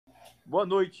Boa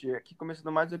noite, aqui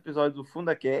começando mais um episódio do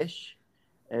FundaCast,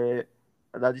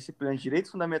 da disciplina de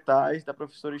Direitos Fundamentais, da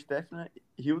professora Stephanie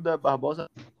Hilda Barbosa,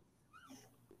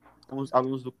 os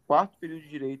alunos do quarto período de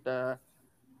Direito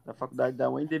da faculdade da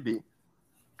UNDB.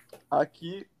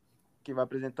 Aqui, quem vai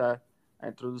apresentar a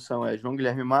introdução é João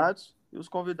Guilherme e os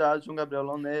convidados João Gabriel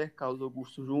Laune, Carlos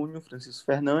Augusto Júnior, Francisco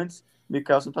Fernandes,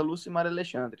 Micael Santa Lúcia e Mário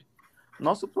Alexandre.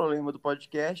 Nosso problema do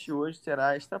podcast hoje será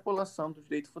a extrapolação do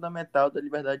direito fundamental da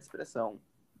liberdade de expressão.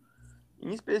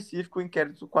 Em específico, o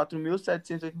inquérito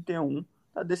 4.781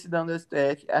 da decisão do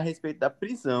STF a respeito da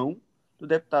prisão do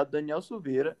deputado Daniel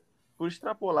Silveira por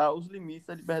extrapolar os limites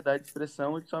da liberdade de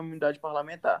expressão e de sua imunidade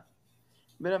parlamentar.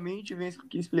 Primeiramente, venho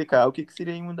aqui explicar o que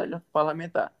seria a imunidade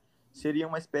parlamentar. Seria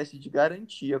uma espécie de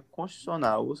garantia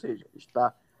constitucional, ou seja,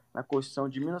 está na Constituição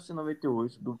de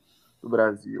 1998 do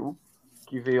Brasil,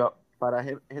 que veio para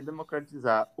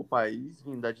redemocratizar o país,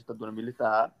 vindo da ditadura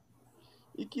militar,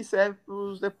 e que serve para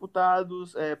os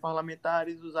deputados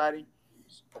parlamentares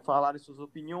falarem suas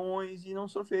opiniões e não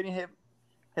sofrerem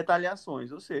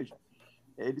retaliações, ou seja,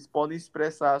 eles podem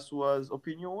expressar suas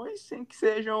opiniões sem que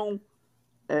sejam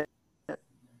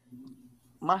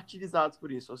martirizados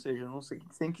por isso, ou seja,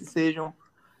 sem que sejam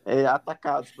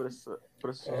atacados por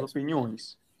essas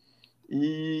opiniões.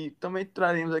 E também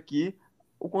traremos aqui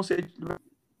o conceito de liberdade,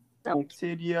 que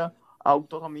seria algo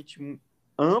totalmente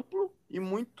amplo e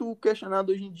muito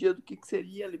questionado hoje em dia do que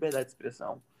seria a liberdade de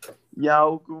expressão. E é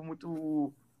algo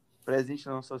muito presente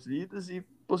nas nossas vidas e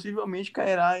possivelmente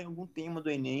cairá em algum tema do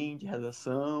Enem, de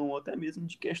redação, ou até mesmo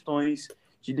de questões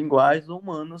de linguagens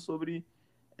humanas sobre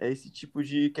esse tipo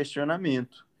de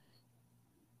questionamento.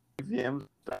 Viemos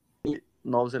trazer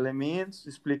novos elementos,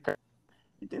 explicar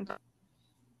e tentar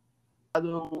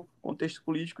o contexto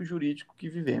político e jurídico que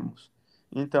vivemos.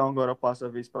 Então, agora eu passo a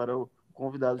vez para o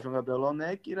convidado João Gabriel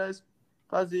Laune, que irá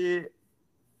fazer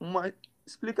uma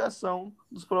explicação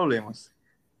dos problemas.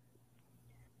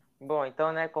 Bom,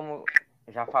 então, como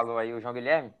já falou aí o João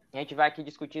Guilherme, a gente vai aqui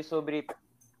discutir sobre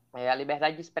a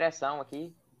liberdade de expressão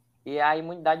aqui e a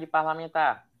imunidade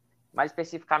parlamentar. Mais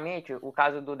especificamente, o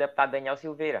caso do deputado Daniel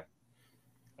Silveira.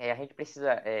 A gente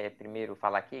precisa primeiro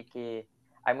falar aqui que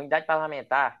a imunidade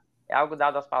parlamentar é algo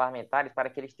dado aos parlamentares para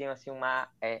que eles tenham assim, uma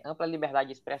ampla liberdade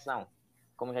de expressão.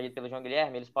 Como já dito pelo João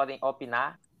Guilherme, eles podem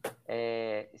opinar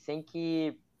sem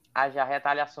que haja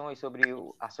retaliações sobre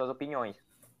as suas opiniões.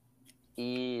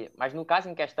 Mas no caso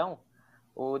em questão,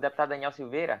 o deputado Daniel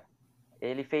Silveira,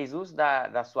 ele fez uso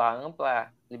da sua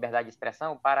ampla liberdade de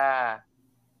expressão para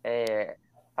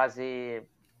fazer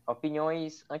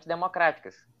opiniões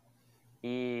antidemocráticas.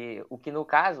 E o que, no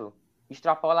caso,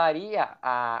 extrapolaria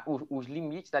os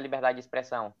limites da liberdade de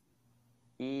expressão.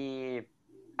 E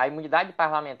a imunidade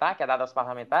parlamentar, que é dada aos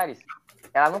parlamentares,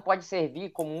 ela não pode servir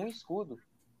como um escudo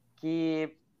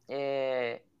que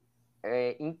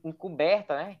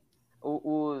encoberta, né,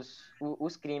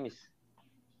 os crimes.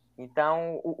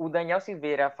 Então, o Daniel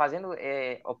Silveira fazendo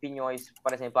opiniões,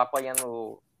 por exemplo,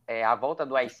 apoiando a volta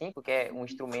do AI-5, que é um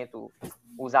instrumento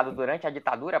usado durante a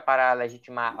ditadura para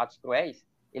legitimar atos cruéis,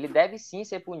 ele deve sim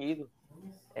ser punido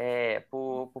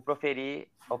por proferir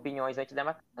opiniões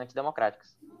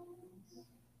antidemocráticas.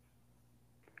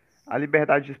 A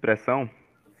liberdade de expressão,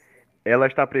 ela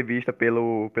está prevista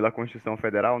pela Constituição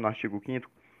Federal, no artigo 5º,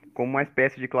 como uma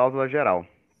espécie de cláusula geral.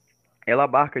 Ela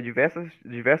abarca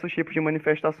diversos tipos de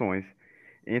manifestações,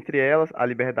 entre elas a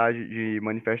liberdade de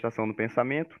manifestação do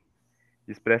pensamento,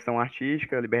 de expressão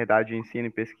artística, liberdade de ensino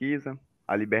e pesquisa,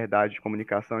 a liberdade de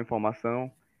comunicação e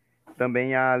informação,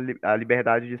 também a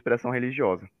liberdade de expressão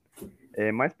religiosa.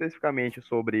 Mais especificamente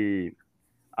sobre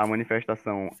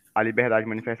a liberdade de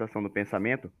manifestação do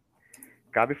pensamento,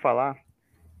 cabe falar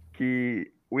que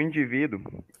o indivíduo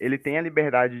ele tem a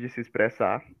liberdade de se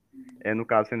expressar, no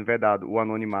caso sendo vedado o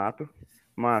anonimato,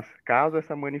 mas caso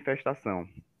essa manifestação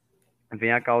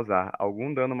venha a causar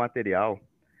algum dano material,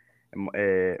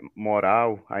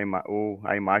 moral ou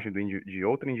à imagem de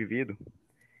outro indivíduo,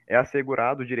 é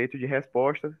assegurado o direito de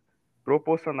resposta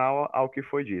proporcional ao que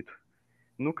foi dito.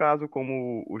 No caso,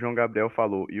 como o João Gabriel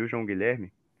falou e o João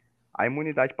Guilherme, a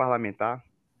imunidade parlamentar,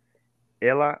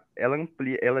 ela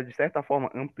de certa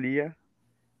forma amplia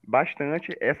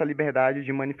bastante essa liberdade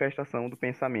de manifestação do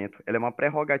pensamento. Ela é uma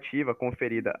prerrogativa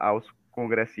conferida aos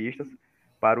congressistas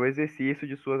para o exercício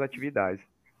de suas atividades.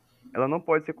 Ela não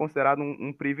pode ser considerada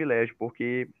um privilégio,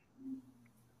 porque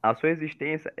a sua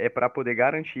existência é para poder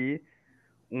garantir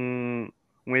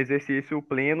um exercício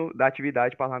pleno da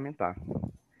atividade parlamentar.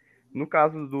 No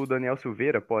caso do Daniel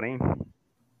Silveira, porém,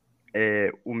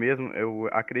 o mesmo, eu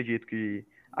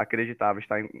acreditava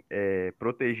estar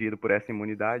protegido por essa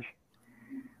imunidade.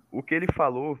 O que ele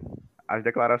falou as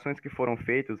declarações que foram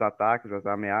feitas, os ataques, as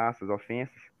ameaças,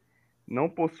 ofensas, não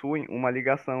possuem uma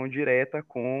ligação direta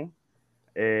com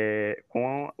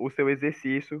o seu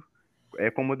exercício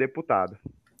como deputado.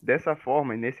 Dessa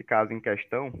forma, e nesse caso em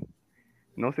questão,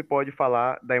 não se pode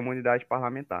falar da imunidade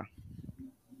parlamentar.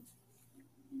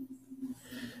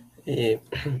 E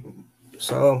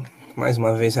só mais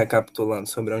uma vez recapitulando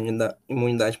sobre a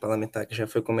imunidade parlamentar que já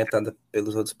foi comentada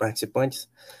pelos outros participantes,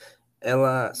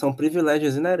 são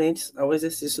privilégios inerentes ao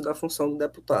exercício da função do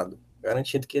deputado,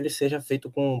 garantindo que ele seja feito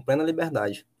com plena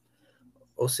liberdade.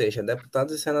 Ou seja,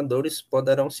 deputados e senadores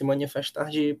poderão se manifestar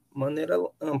de maneira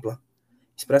ampla,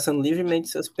 expressando livremente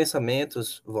seus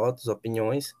pensamentos, votos,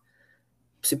 opiniões,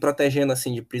 se protegendo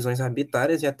assim de prisões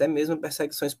arbitrárias e até mesmo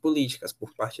perseguições políticas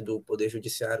por parte do Poder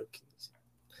Judiciário,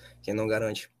 que não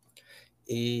garante.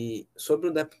 E sobre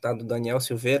o deputado Daniel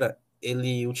Silveira,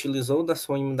 ele utilizou da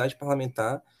sua imunidade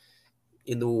parlamentar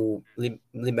e do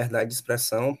liberdade de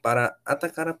expressão para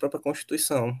atacar a própria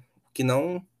Constituição, que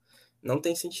não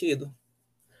tem sentido,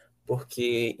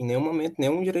 porque em nenhum momento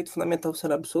nenhum direito fundamental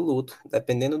será absoluto.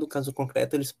 Dependendo do caso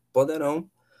concreto, eles poderão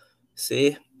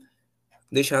ser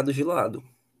deixados de lado.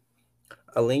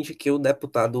 Além de que o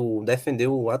deputado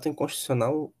defendeu o ato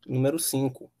inconstitucional número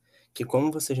 5, que,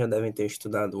 como vocês já devem ter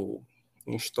estudado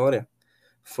em história,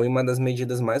 foi uma das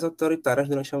medidas mais autoritárias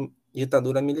durante a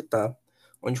ditadura militar,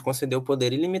 onde concedeu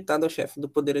poder ilimitado ao chefe do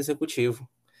Poder Executivo,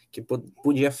 que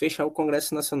podia fechar o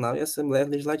Congresso Nacional e Assembleias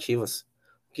Legislativas,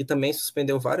 que também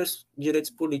suspendeu vários direitos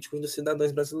políticos dos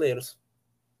cidadãos brasileiros.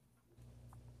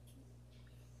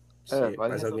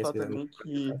 Vale ressaltar também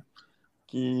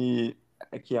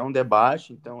que é um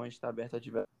debate, então a gente está aberto a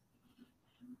diversos,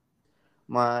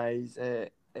 mas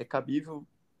é cabível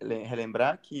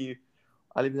relembrar que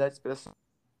a liberdade de expressão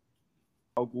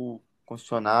é algo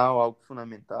constitucional, algo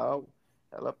fundamental,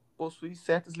 ela possui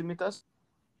certas limitações.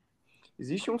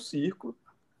 Existe um círculo,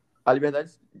 a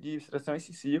liberdade de expressão é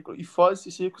esse círculo, e fora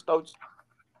desse círculo está o discurso.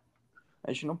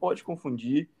 A gente não pode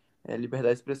confundir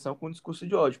liberdade de expressão com discurso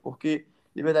de ódio, porque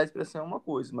liberdade de expressão é uma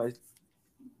coisa, mas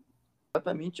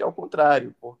exatamente ao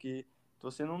contrário, porque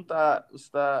você não está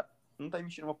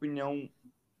emitindo uma opinião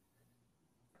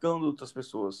atacando outras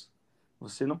pessoas.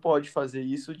 Você não pode fazer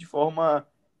isso de forma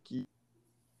que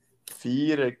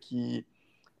fira, que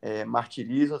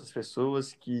martiriza outras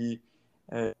pessoas, que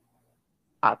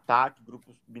ataque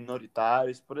grupos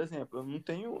minoritários. Por exemplo,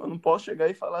 eu não posso chegar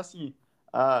e falar assim,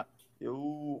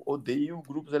 eu odeio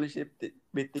grupos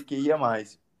LGBTQIA+.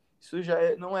 Isso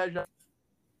não é já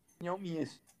opinião minha,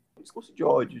 isso é um discurso de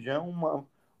ódio, já é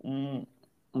um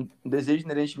desejo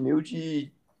inerente meu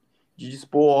de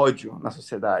dispor ódio na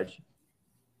sociedade.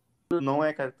 Não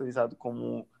é caracterizado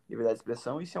como liberdade de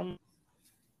expressão, isso é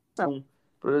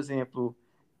por exemplo,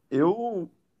 eu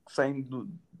saindo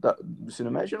do ensino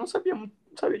médio, eu não sabia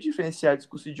diferenciar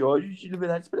discurso de ódio de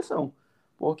liberdade de expressão,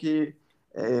 porque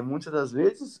muitas das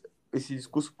vezes esse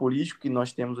discurso político que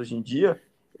nós temos hoje em dia,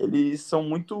 eles são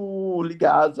muito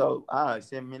ligados ao,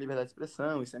 isso é minha liberdade de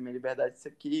expressão, isso é minha liberdade, isso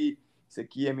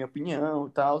aqui é minha opinião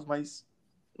e tal, mas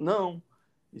não,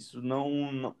 isso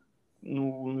não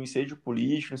no ensejo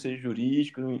político, no ensejo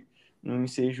jurídico, no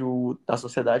ensejo da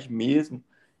sociedade mesmo,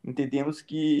 entendemos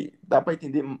que dá para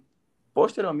entender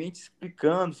posteriormente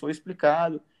foi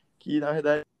explicado que, na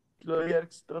verdade, aquilo aí era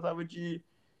que se tratava de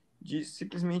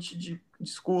simplesmente de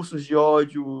discursos de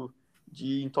ódio,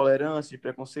 de intolerância, de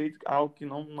preconceito, algo que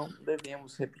não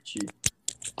devemos repetir.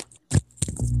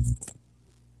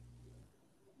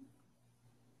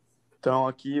 Então,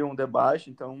 aqui um debate,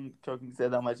 então, se alguém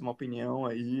quiser dar mais uma opinião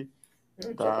aí,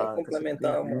 só para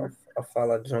complementar a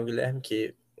fala de João Guilherme,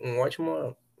 que uma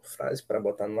ótima frase para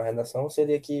botar numa redação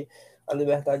seria que a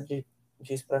liberdade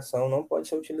de expressão não pode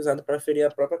ser utilizada para ferir a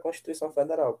própria Constituição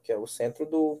Federal, que é o centro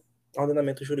do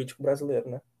ordenamento jurídico brasileiro,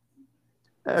 né?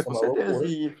 Com certeza,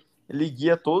 e ele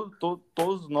guia todos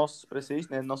os nossos preceitos,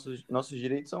 né? Nossos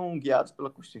direitos são guiados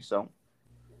pela Constituição.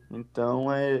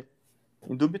 Então, é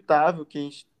indubitável que a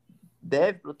gente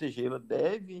deve protegê-la,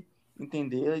 deve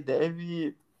entendê-la e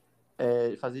deve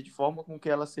fazer de forma com que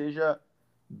ela seja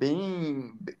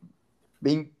bem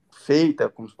feita,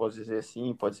 como se pode dizer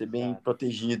assim, pode ser bem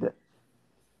protegida.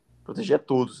 Proteger a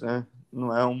todos, né?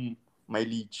 Não é uma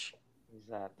elite.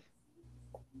 Exato.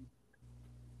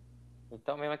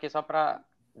 Então, mesmo aqui, só para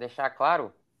deixar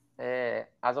claro,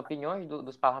 as opiniões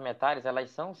dos parlamentares,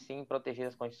 elas são, sim,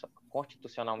 protegidas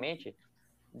constitucionalmente,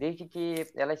 desde que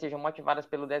elas sejam motivadas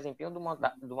pelo desempenho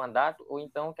do mandato ou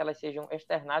então que elas sejam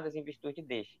externadas em virtude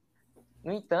deste.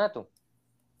 No entanto,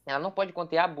 ela não pode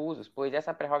conter abusos, pois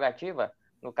essa prerrogativa,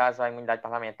 no caso a imunidade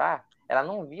parlamentar, ela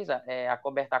não visa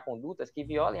acobertar condutas que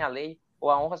violem a lei ou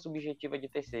a honra subjetiva de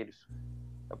terceiros.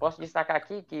 Eu posso destacar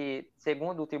aqui que,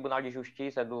 segundo o Tribunal de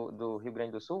Justiça do Rio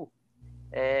Grande do Sul,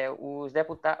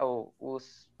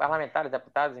 os parlamentares,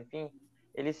 deputados, enfim,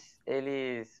 eles,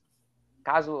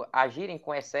 caso agirem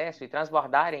com excesso e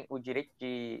transbordarem o direito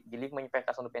de livre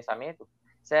manifestação do pensamento,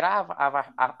 será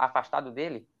afastado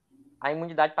dele a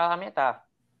imunidade parlamentar.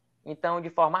 Então, de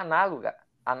forma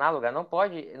análoga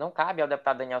não cabe ao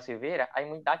deputado Daniel Silveira a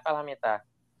imunidade parlamentar.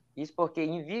 Isso porque,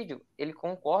 em vídeo, ele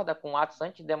concorda com atos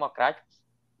antidemocráticos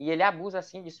e ele abusa,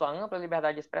 assim, de sua ampla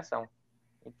liberdade de expressão.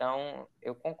 Então,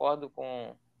 eu concordo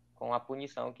com a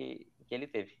punição que ele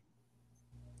teve.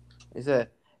 Pois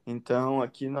é. Então,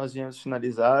 aqui nós viemos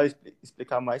finalizar,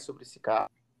 explicar mais sobre esse caso.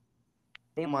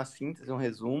 Tem uma síntese, um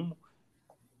resumo.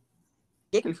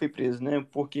 Por que ele foi preso, né?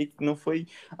 Porque não foi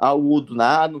algo do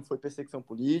nada, não foi perseguição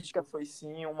política, foi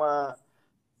sim uma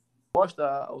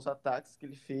resposta aos ataques que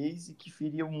ele fez e que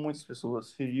feriu muitas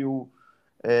pessoas. Feriu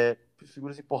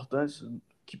figuras importantes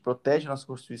que protegem a nossa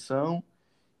Constituição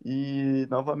e,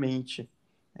 novamente,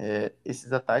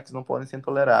 esses ataques não podem ser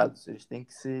tolerados. Eles têm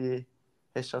que ser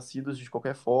ressarcidos de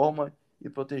qualquer forma e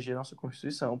proteger a nossa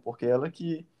Constituição, porque é ela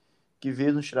que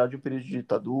veio nos tirar de um período de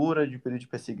ditadura, de um período de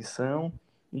perseguição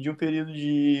e de um período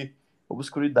de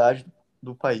obscuridade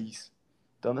do país.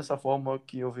 Então, dessa forma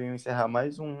que eu venho encerrar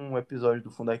mais um episódio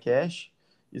do FundaCast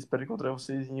e espero encontrar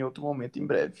vocês em outro momento em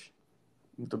breve.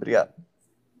 Muito obrigado.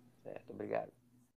 Certo, obrigado.